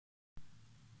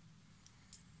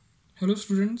Hello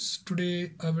students,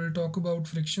 today I will talk about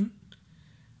friction.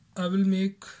 I will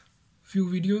make few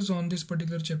videos on this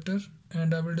particular chapter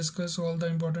and I will discuss all the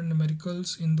important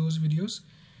numericals in those videos.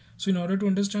 So in order to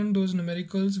understand those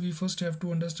numericals, we first have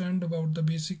to understand about the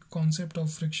basic concept of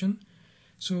friction.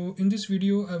 So in this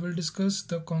video, I will discuss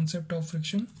the concept of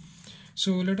friction.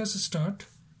 So let us start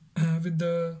with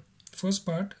the first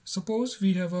part. Suppose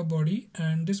we have a body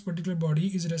and this particular body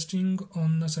is resting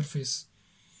on a surface.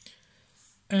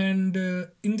 And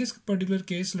in this particular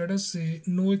case, let us say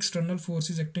no external force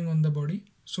is acting on the body.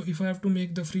 So if I have to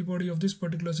make the free body of this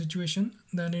particular situation,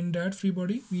 then in that free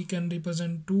body, we can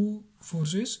represent two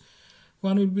forces.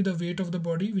 One will be the weight of the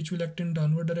body, which will act in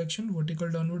downward direction,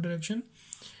 vertical downward direction.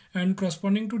 And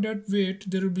corresponding to that weight,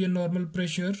 there will be a normal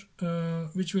pressure,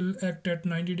 which will act at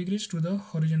 90 degrees to the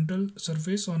horizontal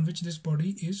surface on which this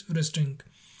body is resting.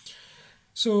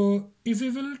 So if we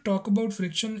will talk about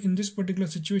friction in this particular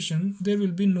situation, there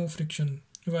will be no friction.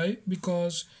 Why?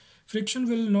 Because friction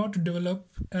will not develop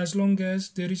as long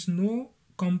as there is no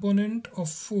component of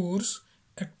force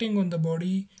acting on the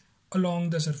body along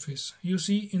the surface. You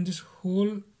see, in this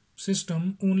whole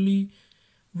system, only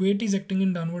weight is acting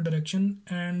in downward direction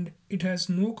and it has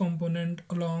no component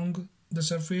along the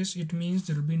surface. It means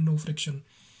there will be no friction.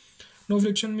 No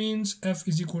friction means F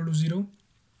is equal to 0.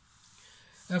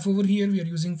 F over here we are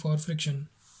using for friction.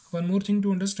 One more thing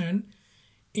to understand,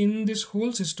 in this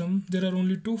whole system there are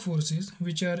only two forces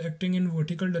which are acting in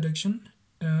vertical direction,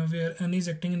 where N is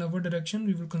acting in upward direction,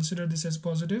 we will consider this as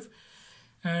positive,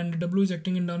 and W is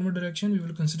acting in downward direction, we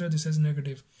will consider this as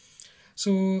negative.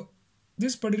 So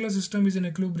this particular system is in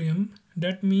equilibrium.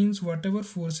 That means whatever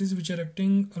forces which are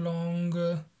acting along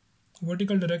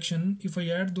vertical direction, if I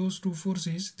add those two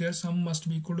forces, their sum must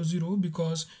be equal to 0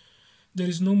 because there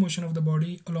is no motion of the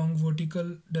body along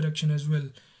vertical direction as well.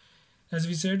 As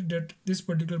we said that this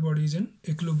particular body is in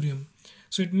equilibrium.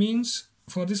 So it means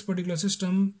for this particular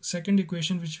system, second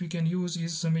equation which we can use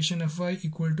is summation Fy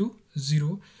equal to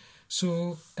 0.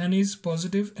 So N is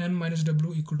positive, N minus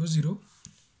W equal to 0,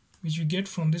 which we get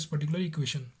from this particular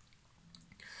equation.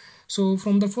 So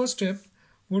from the first step,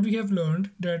 what we have learned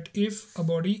that if a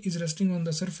body is resting on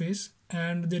the surface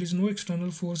and there is no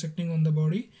external force acting on the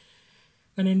body,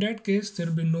 and in that case there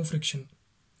will be no friction.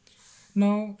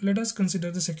 Now let us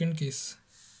consider the second case.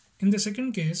 In the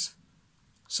second case,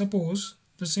 suppose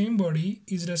the same body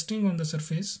is resting on the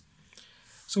surface.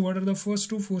 So what are the first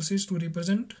two forces to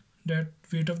represent? That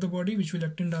weight of the body which will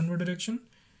act in downward direction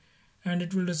and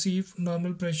it will receive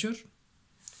normal pressure.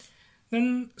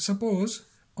 Then suppose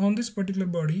on this particular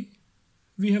body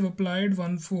we have applied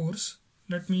one force.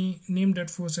 Let me name that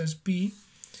force as P.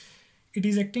 It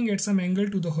is acting at some angle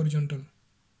to the horizontal.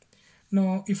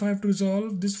 Now, if I have to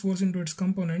resolve this force into its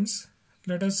components,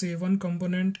 let us say one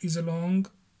component is along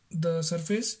the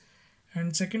surface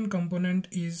and second component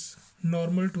is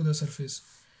normal to the surface.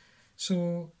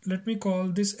 So let me call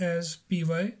this as Py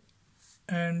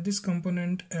and this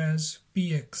component as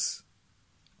Px.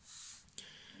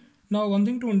 Now, one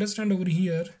thing to understand over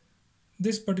here,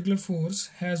 this particular force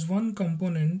has one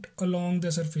component along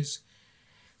the surface.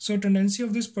 So tendency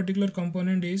of this particular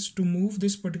component is to move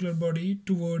this particular body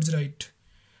towards right.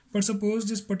 But suppose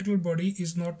this particular body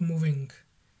is not moving.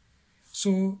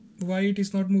 So why it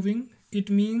is not moving?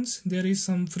 It means there is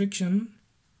some friction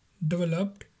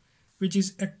developed which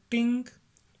is acting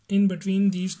in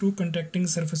between these two contacting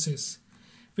surfaces,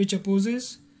 which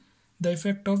opposes the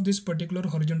effect of this particular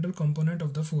horizontal component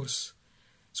of the force.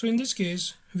 So in this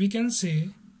case, we can say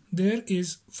there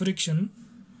is friction,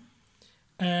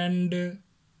 and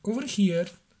over here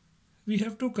we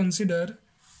have to consider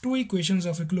two equations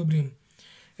of equilibrium.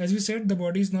 As we said, the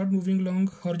body is not moving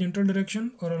along horizontal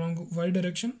direction or along y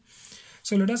direction.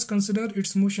 So let us consider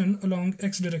its motion along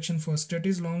x direction first, that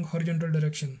is along horizontal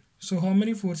direction. So how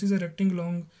many forces are acting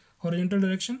along horizontal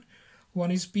direction? One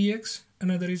is Px,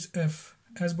 another is F.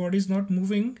 As body is not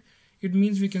moving, it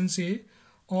means we can say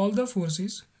all the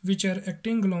forces which are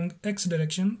acting along x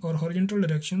direction or horizontal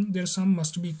direction, their sum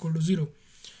must be equal to 0.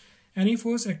 Any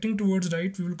force acting towards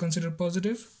right we will consider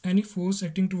positive, any force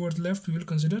acting towards left we will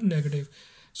consider negative.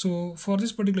 So for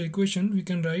this particular equation we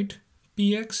can write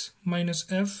Px minus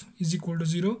F is equal to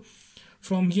 0.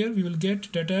 From here we will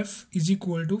get that F is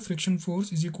equal to friction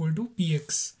force is equal to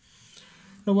Px.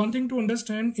 Now one thing to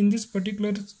understand, in this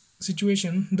particular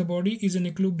situation the body is in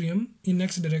equilibrium in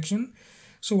x direction.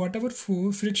 So whatever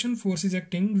friction force is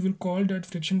acting, we will call that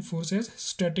friction force as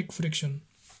static friction.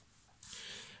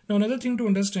 Now another thing to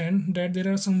understand, that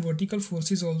there are some vertical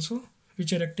forces also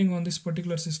which are acting on this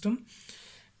particular system,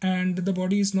 and the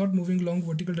body is not moving along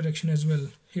vertical direction as well.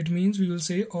 It means we will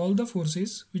say all the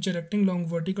forces which are acting along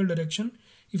vertical direction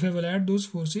if I will add those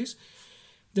forces,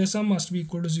 their sum must be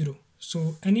equal to 0.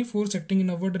 So any force acting in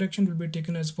upward direction will be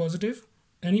taken as positive,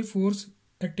 any force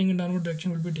acting in downward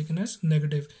direction will be taken as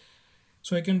negative.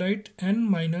 So I can write N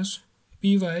minus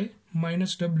Py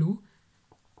minus W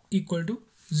equal to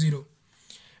 0.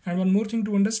 And one more thing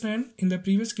to understand, in the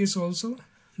previous case also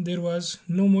there was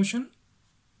no motion,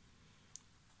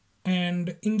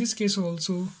 and in this case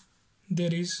also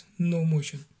there is no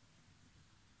motion.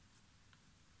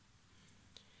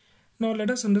 Now let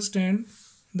us understand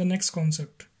the next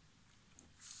concept.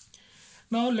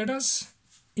 Now let us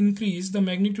increase the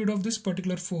magnitude of this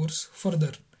particular force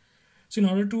further. So in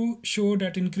order to show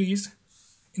that increase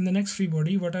in the next free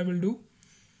body, what I will do,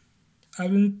 I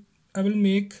will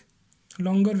make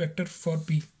longer vector for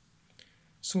P.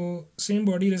 So same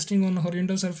body resting on a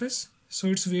horizontal surface, so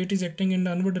its weight is acting in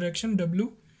downward direction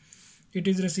W, it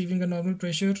is receiving a normal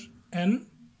pressure N.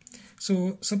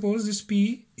 So suppose this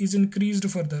P is increased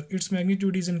further, its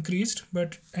magnitude is increased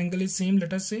but angle is same,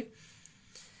 let us say,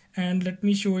 and let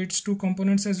me show its two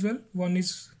components as well. One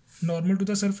is normal to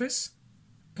the surface,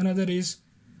 another is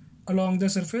along the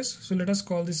surface. So let us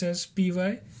call this as Py,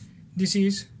 this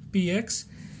is Px.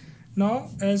 Now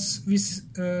as we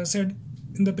said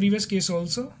in the previous case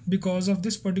also, because of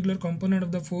this particular component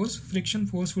of the force, friction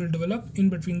force will develop in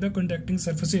between the contacting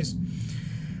surfaces.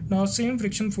 Now same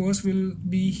friction force will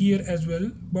be here as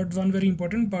well, but one very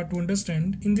important part to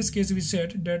understand, in this case we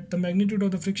said that the magnitude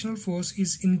of the frictional force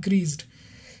is increased.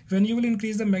 When you will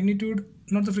increase the magnitude,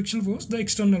 not the friction force, the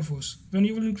external force, when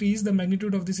you will increase the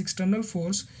magnitude of this external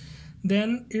force,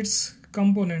 then its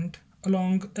component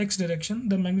along x direction,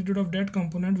 the magnitude of that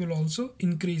component will also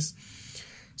increase.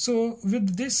 So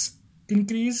with this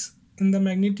increase in the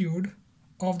magnitude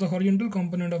of the horizontal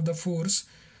component of the force,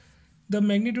 the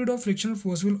magnitude of frictional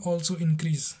force will also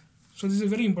increase. So this is a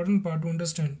very important part to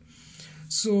understand.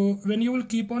 So when you will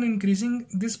keep on increasing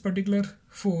this particular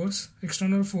force,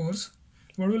 external force,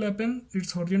 what will happen?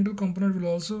 Its horizontal component will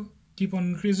also keep on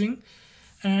increasing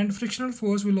and frictional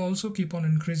force will also keep on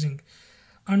increasing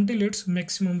until its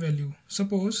maximum value.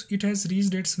 Suppose it has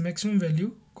reached its maximum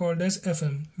value called as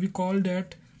Fm. We call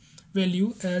that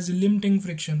value as limiting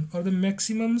friction, or the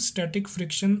maximum static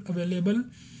friction available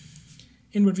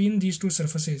in between these two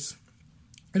surfaces.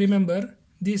 Remember,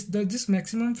 this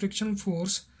maximum friction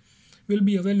force will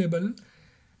be available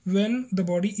when the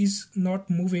body is not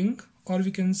moving, or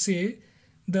we can say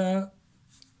the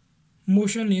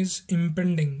motion is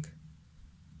impending.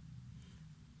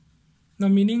 The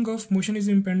meaning of motion is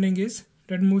impending is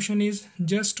that motion is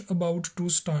just about to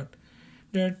start,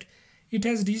 that it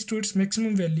has reached to its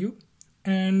maximum value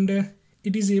and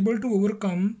it is able to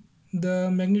overcome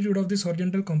the magnitude of this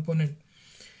horizontal component.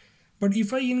 But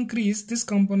if I increase this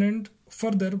component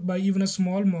further by even a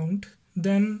small amount,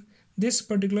 then this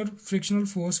particular frictional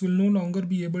force will no longer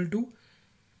be able to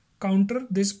counter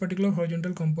this particular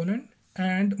horizontal component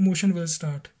and motion will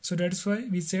start. So that's why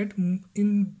we said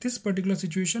in this particular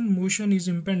situation motion is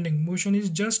impending, motion is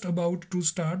just about to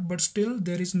start, but still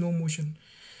there is no motion,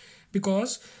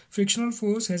 because frictional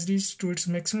force has reached to its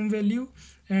maximum value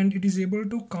and it is able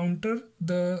to counter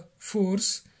the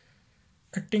force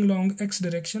acting along x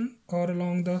direction or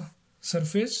along the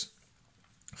surface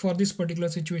for this particular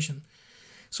situation.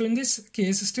 So in this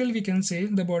case still we can say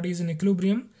the body is in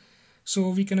equilibrium. So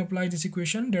we can apply this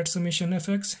equation, that summation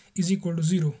fx is equal to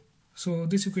 0. So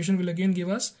this equation will again give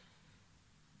us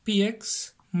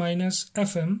px minus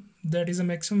fm, that is a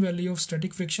maximum value of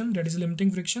static friction, that is limiting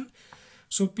friction.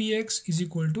 So px is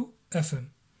equal to fm.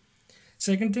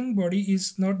 Second thing, body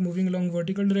is not moving along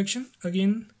vertical direction.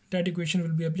 Again that equation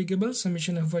will be applicable,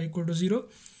 summation fy equal to 0.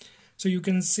 So you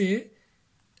can say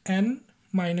n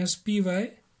minus py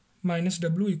minus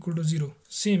w equal to 0.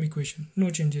 Same equation,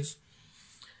 no changes.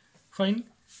 Fine.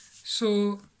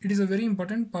 So it is a very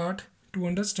important part to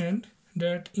understand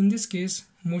that in this case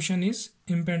motion is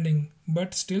impending,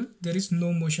 but still there is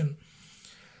no motion.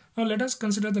 Now let us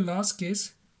consider the last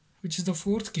case, which is the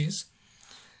fourth case.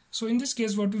 So in this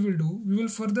case what we will do, we will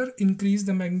further increase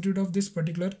the magnitude of this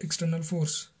particular external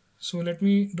force. So let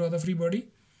me draw the free body.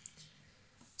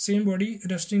 Same body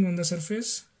resting on the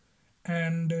surface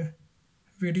and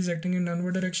weight is acting in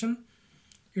downward direction.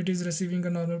 It is receiving a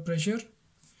normal pressure.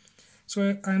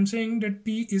 So I am saying that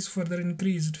P is further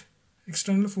increased,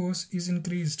 external force is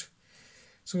increased.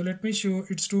 So let me show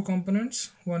its two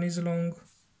components. One is along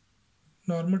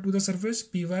normal to the surface,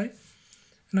 Py,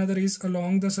 another is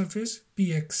along the surface,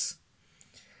 Px.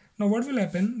 Now what will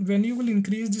happen when you will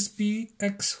increase this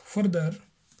Px further,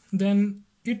 then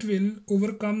it will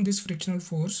overcome this frictional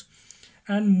force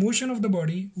and motion of the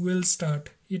body will start.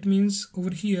 It means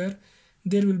over here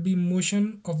there will be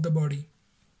motion of the body.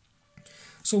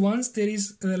 So once there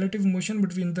is relative motion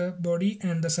between the body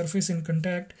and the surface in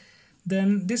contact,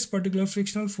 then this particular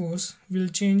frictional force will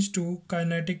change to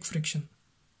kinetic friction.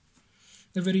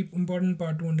 A very important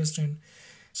part to understand.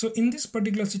 So in this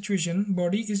particular situation,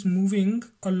 body is moving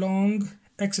along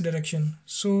x direction.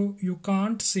 So you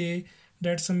can't say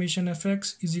that summation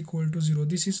fx is equal to 0.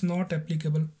 This is not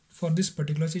applicable for this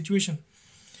particular situation.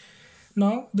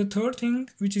 Now the third thing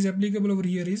which is applicable over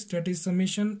here is that is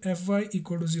summation fy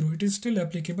equal to 0. It is still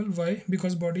applicable. Why?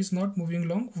 Because body is not moving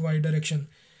along y direction.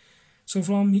 So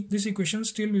from this equation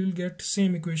still we will get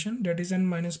same equation, that is n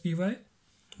minus py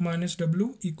minus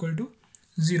w equal to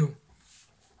 0.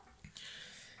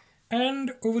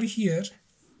 And over here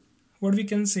what we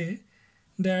can say,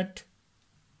 that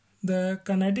the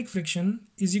kinetic friction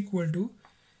is equal to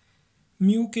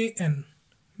mu k n.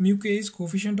 Mu k is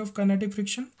coefficient of kinetic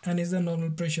friction and is the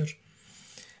normal pressure.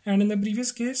 And in the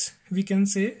previous case we can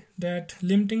say that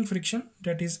limiting friction,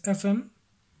 that is Fm,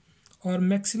 or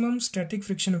maximum static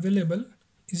friction available,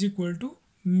 is equal to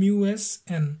mu s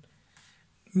n.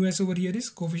 Mu s over here is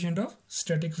coefficient of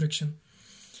static friction.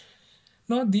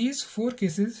 Now these four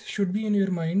cases should be in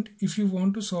your mind if you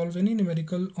want to solve any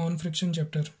numerical on friction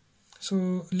chapter.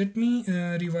 So let me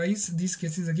revise these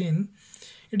cases again.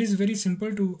 It is very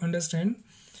simple to understand.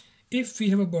 If we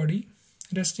have a body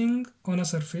resting on a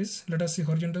surface, let us say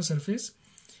horizontal surface,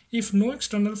 if no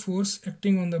external force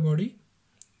acting on the body,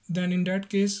 then in that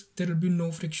case there will be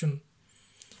no friction.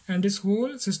 And this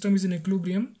whole system is in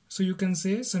equilibrium. So you can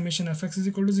say summation fx is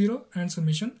equal to 0 and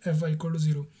summation fy equal to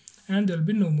 0, and there will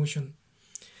be no motion.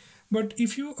 But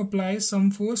if you apply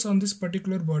some force on this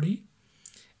particular body,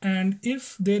 and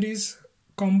if there is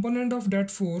component of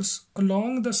that force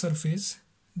along the surface,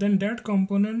 then that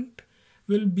component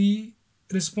will be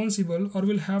responsible or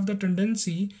will have the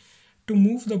tendency to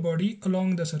move the body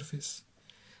along the surface.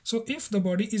 So if the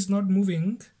body is not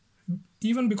moving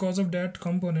even because of that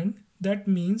component, that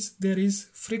means there is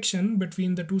friction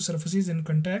between the two surfaces in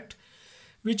contact,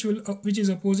 which is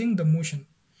opposing the motion.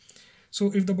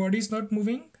 So if the body is not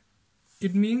moving,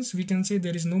 it means we can say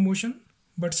there is no motion,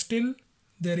 but still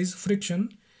there is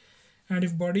friction. And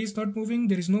if body is not moving,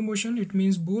 there is no motion, it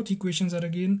means both equations are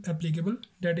again applicable,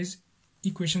 that is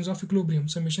equations of equilibrium.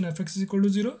 Summation fx is equal to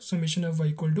 0, summation fy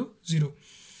equal to 0.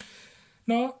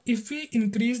 Now if we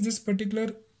increase this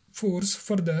particular force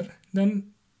further,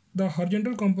 then the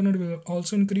horizontal component will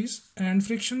also increase and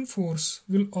friction force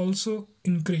will also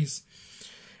increase,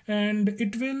 and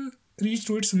it will reach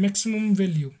to its maximum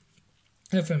value,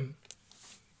 Fm.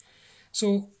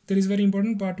 So there is very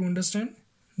important part to understand,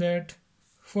 that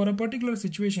for a particular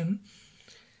situation,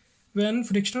 when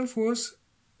frictional force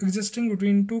existing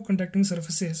between two contacting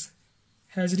surfaces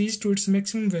has reached to its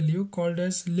maximum value, called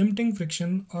as limiting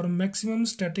friction or maximum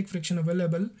static friction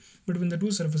available between the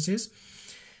two surfaces,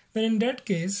 then in that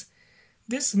case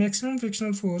this maximum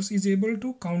frictional force is able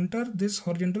to counter this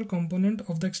horizontal component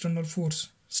of the external force.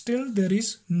 Still there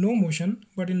is no motion,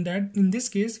 but in this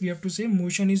case we have to say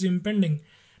motion is impending,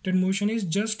 that motion is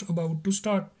just about to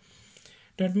start.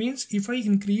 That means if I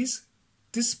increase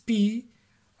this P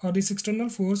or this external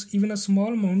force even a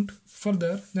small amount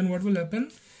further, then what will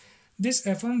happen? This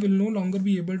Fm will no longer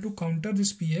be able to counter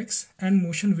this Px and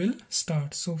motion will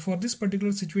start. So for this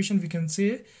particular situation we can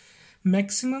say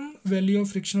maximum value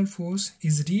of frictional force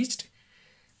is reached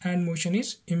and motion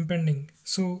is impending.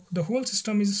 So the whole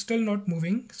system is still not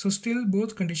moving, so still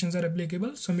both conditions are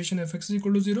applicable. Summation fx is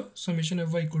equal to 0, summation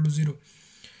fy equal to 0.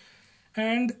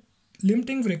 And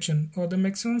limiting friction or the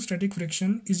maximum static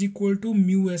friction is equal to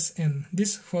mu s n.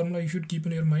 This formula you should keep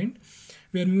in your mind,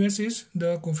 where mu s is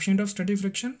the coefficient of static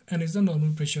friction and is the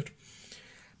normal pressure.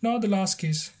 Now the last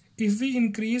case, if we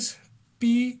increase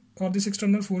P or this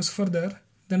external force further,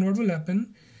 then what will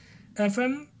happen?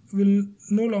 Fm will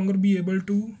no longer be able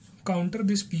to counter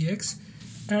this Px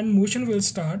and motion will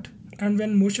start, and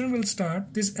when motion will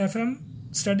start, this Fm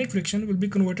static friction will be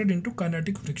converted into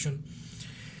kinetic friction.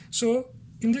 So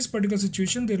in this particular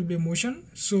situation there will be motion,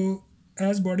 so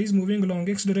as body is moving along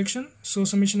x direction, so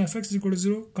summation fx is equal to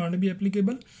 0 can't be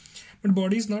applicable, but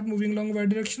body is not moving along y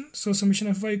direction, so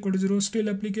summation fy equal to 0 still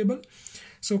applicable.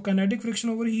 So kinetic friction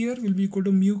over here will be equal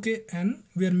to mu k n,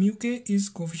 where mu k is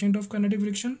coefficient of kinetic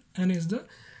friction and is the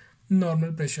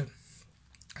normal pressure.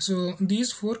 So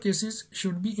these four cases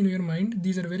should be in your mind.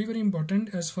 These are very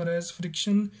important as far as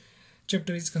friction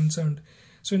chapter is concerned.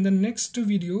 So in the next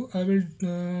video I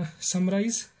will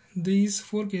summarize these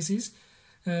four cases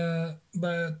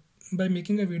by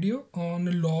making a video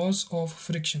on laws of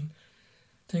friction.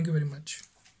 Thank you very much.